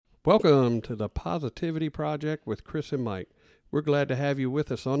Welcome to the Positivity Project with Chris and Mike. We're glad to have you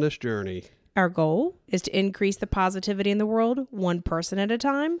with us on this journey. Our goal is to increase the positivity in the world, one person at a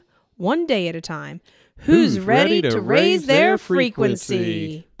time, one day at a time. Who's ready to raise their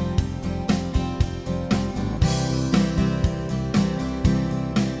frequency?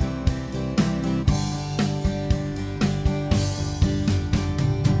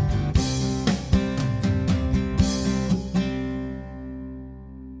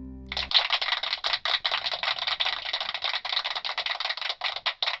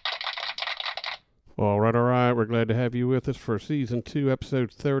 All right. We're glad to have you with us for Season 2,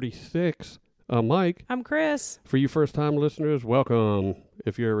 Episode 36. I'm Mike. I'm Chris. For you first-time listeners, welcome.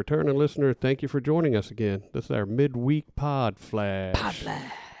 If you're a returning listener, thank you for joining us again. This is our Midweek PODFLASH.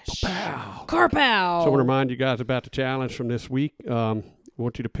 PODFLASH. Pow. Carpow. So I want to remind you guys about the challenge from this week. We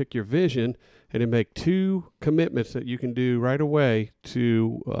want you to pick your vision and then make 2 commitments that you can do right away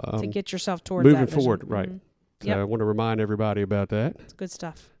to get yourself towards moving that vision. forward. Right. Mm-hmm. So Yep. I want to remind everybody about that. It's good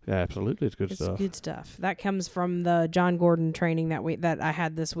stuff. Yeah, absolutely, it's good stuff. It's good stuff. That comes from the John Gordon training that I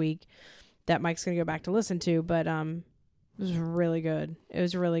had this week that Mike's going to go back to listen to, but it was really good. It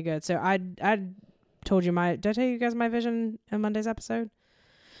was really good. So I told you did I tell you guys my vision in Monday's episode?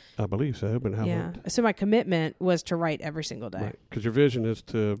 I believe so, but how yeah. So my commitment was to write every single day. Right, because your vision is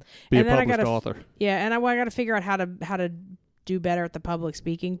to be a published author. Yeah, and I got to figure out how to do better at the public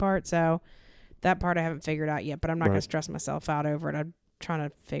speaking part. So that part I haven't figured out yet, but I'm not going to stress myself out over it. I'm trying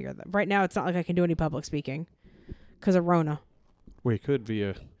to figure that. Right now, it's not like I can do any public speaking because of Rona. Well, you could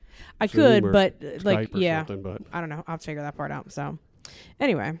via I Zoom could, or but Skype or something, but I don't know. I'll figure that part out. So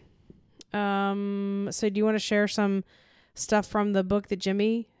anyway, so do you want to share some stuff from the book that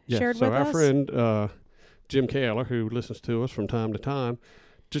Jimmy shared with us? So our friend Jim Kaler, who listens to us from time to time,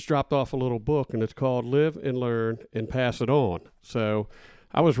 just dropped off a little book, and it's called Live and Learn and Pass It On. So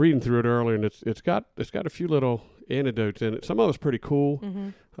I was reading through it earlier, and it's got a few little anecdotes in it. Some of it's pretty cool,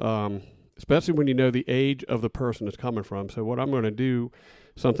 especially when you know the age of the person it's coming from. So what I'm going to do,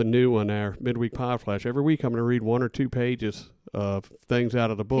 something new on our Midweek PodFlash. Every week I'm going to read 1 or 2 pages of things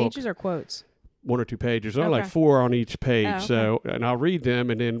out of the book. Pages or quotes? 1 or 2 pages. There's only like 4 on each page. Oh, okay. So, and I'll read them,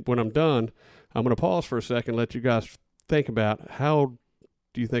 and then when I'm done, I'm going to pause for a second, let you guys think about how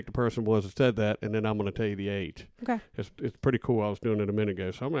do you think the person was that said that, and then I'm going to tell you the age. Okay. It's pretty cool. I was doing it a minute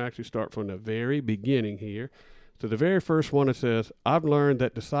ago. So I'm going to actually start from the very beginning here. So the very first one, it says, I've learned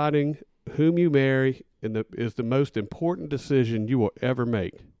that deciding whom you marry is the most important decision you will ever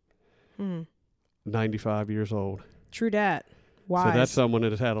make. 95 years old. True dat. Wise. So that's someone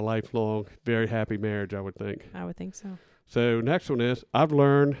that has had a lifelong, very happy marriage, I would think. I would think so. So next one is, I've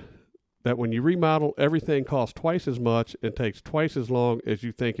learned that when you remodel, everything costs twice as much and takes twice as long as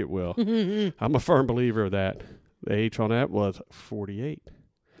you think it will. I'm a firm believer of that. The age on that was 48.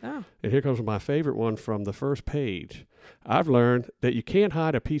 Oh. And here comes my favorite one from the first page. I've learned that you can't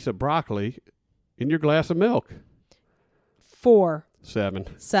hide a piece of broccoli in your glass of milk. 4. 7.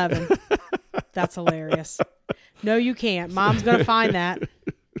 That's hilarious. No, you can't. Mom's going to find that.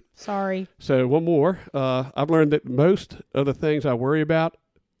 Sorry. So one more. I've learned that most of the things I worry about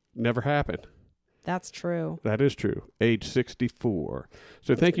never happen. That's true. That is true. Age 64.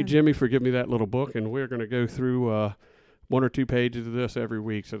 So thank you, Jimmy, for giving me that little book, and we're going to go through 1 or 2 pages of this every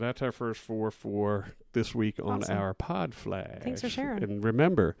week. So that's our first 4 for this week on our PodFlash. Thanks for sharing. And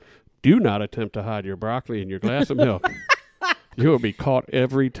remember, do not attempt to hide your broccoli in your glass of milk. You will be caught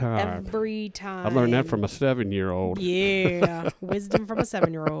every time. Every time. I learned that from a 7-year-old. Yeah. Wisdom from a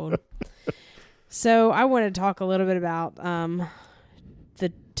 7-year-old. So I want to talk a little bit about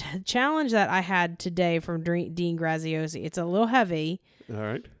the challenge that I had today from Dean Graziosi. It's a little heavy. All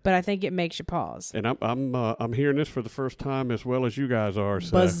right. But I think it makes you pause. And I'm hearing this for the first time as well as you guys are.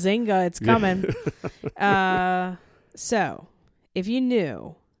 So. Bazinga, it's coming. So, if you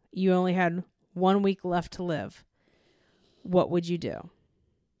knew you only had 1 week left to live, what would you do?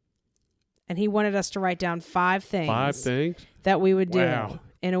 And he wanted us to write down 5 things. 5 things? That we would do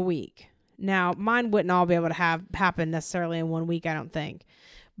in a week. Now, mine wouldn't all be able to happen necessarily in 1 week, I don't think.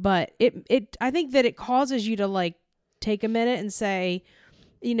 But I think that it causes you to like take a minute and say,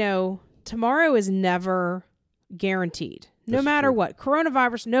 you know, tomorrow is never guaranteed. No matter what.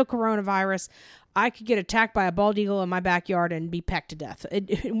 Coronavirus, no coronavirus. I could get attacked by a bald eagle in my backyard and be pecked to death.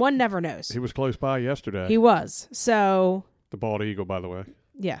 One never knows. He was close by yesterday. He was. So. The bald eagle, by the way.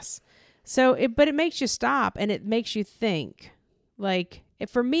 Yes. So, but it makes you stop and it makes you think. Like,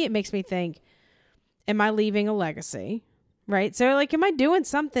 for me, it makes me think, am I leaving a legacy? Right? So, like, am I doing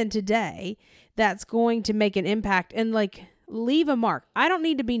something today that's going to make an impact and, like, leave a mark? I don't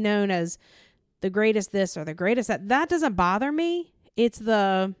need to be known as the greatest this or the greatest that. That doesn't bother me. It's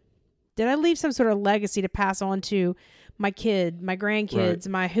the Did I leave some sort of legacy to pass on to my kid, my grandkids,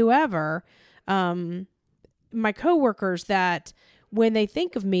 my whoever, my coworkers, that when they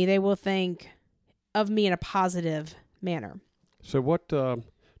think of me, they will think of me in a positive manner. So what, do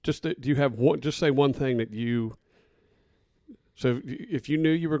you have one, just say one thing that you, so if you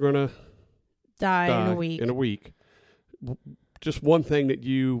knew you were going to die in a week, just one thing that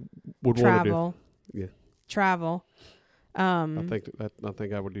you would want to do. Yeah. Travel. I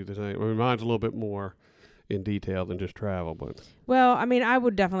think I would do the same. I mean, mine's a little bit more in detail than just travel, but. Well, I mean, I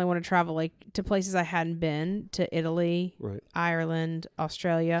would definitely want to travel like to places I hadn't been, to Italy, Ireland,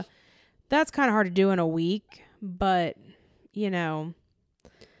 Australia. That's kind of hard to do in a week, but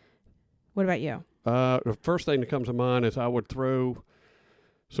what about you? The first thing that comes to mind is I would throw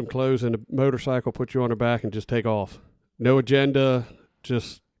some clothes in a motorcycle, put you on the back, and just take off. No agenda,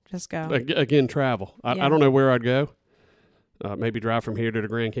 just go. Again, travel. I don't know where I'd go. Maybe drive from here to the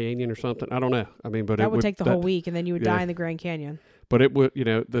Grand Canyon or something. I don't know. I mean, but that would take the whole week, and then you would die in the Grand Canyon. But it would,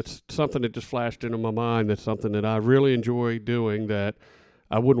 that's something that just flashed into my mind. That's something that I really enjoy doing, that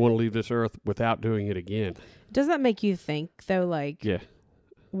I wouldn't want to leave this earth without doing it again. Does that make you think, though, like,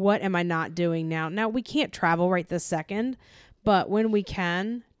 what am I not doing now? Now, we can't travel right this second, but when we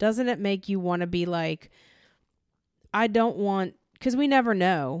can, doesn't it make you want to be like, I don't want, because we never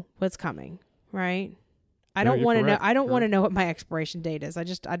know what's coming, right? I don't want to know. I don't want to know what my expiration date is. I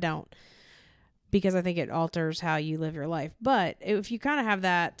don't, because I think it alters how you live your life. But if you kind of have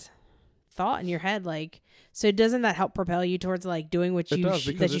that thought in your head, like, so doesn't that help propel you towards like doing what you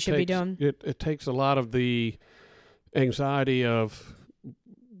should be doing? It takes a lot of the anxiety of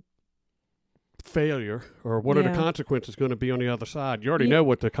failure, or what are the consequences going to be on the other side. You already know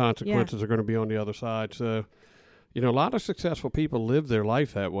what the consequences are going to be on the other side. So, a lot of successful people live their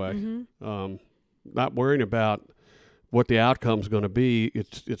life that way. Mm-hmm. Not worrying about what the outcome's going to be.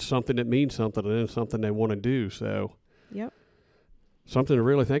 It's something that means something, and it's something they want to do. So, something to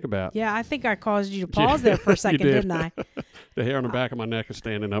really think about. Yeah, I think I caused you to pause there for a second, didn't I? The hair on the back of my neck is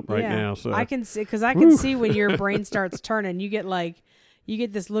standing up right now. So I can see, because I can see when your brain starts turning, you get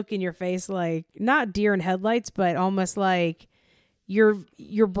this look in your face, like not deer in headlights, but almost like your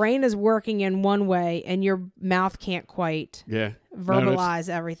brain is working in one way and your mouth can't quite verbalize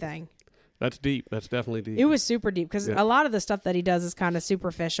everything. That's deep. That's definitely deep. It was super deep, because a lot of the stuff that he does is kind of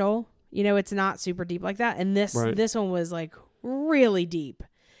superficial. It's not super deep like that. And this one was like really deep.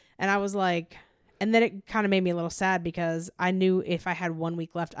 And I was like, and then it kind of made me a little sad, because I knew if I had 1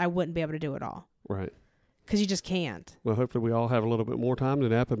 week left, I wouldn't be able to do it all. Right. Because you just can't. Well, hopefully we all have a little bit more time than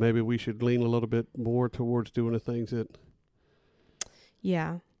that, but maybe we should lean a little bit more towards doing the things that.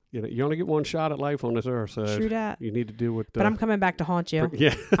 Yeah. You only get one shot at life on this earth, so true that. You need to do what. But I'm coming back to haunt you.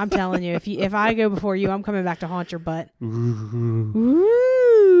 Yeah. I'm telling you, if I go before you, I'm coming back to haunt your butt. Ooh.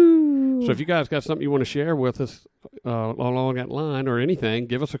 So if you guys got something you want to share with us along that line or anything,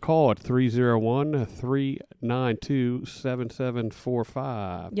 give us a call at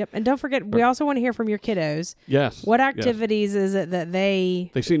 301-392-7745. Yep, and don't forget, we also want to hear from your kiddos. Yes. What activities is it that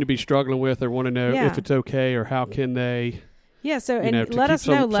they seem to be struggling with, or want to know if it's okay, or how can they? Yeah, so and let us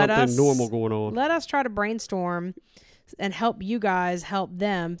know. Let us normal going on. Let us try to brainstorm and help you guys help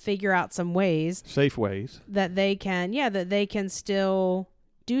them figure out some ways, safe ways, that they can still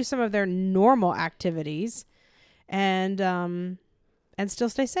do some of their normal activities and still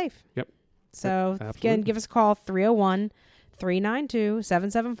stay safe. Yep. So again, give us a call,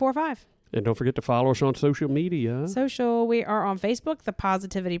 301-392-7745. And don't forget to follow us on social media. We are on Facebook, The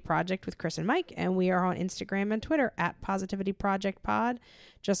Positivity Project with Chris and Mike, and we are on Instagram and Twitter at Positivity Project Pod.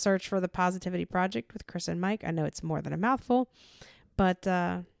 Just search for The Positivity Project with Chris and Mike. I know it's more than a mouthful, but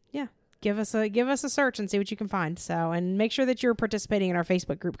give us a search and see what you can find. So, and make sure that you're participating in our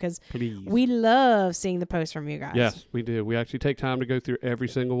Facebook group, because we love seeing the posts from you guys. Yes, we do. We actually take time to go through every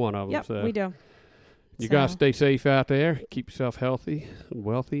single one of them. Yep, so. we do. You guys stay safe out there. Keep yourself healthy,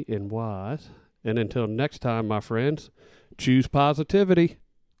 wealthy, and wise. And until next time, my friends, choose positivity.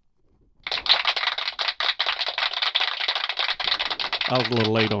 I was a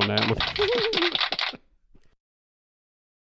little late on that one.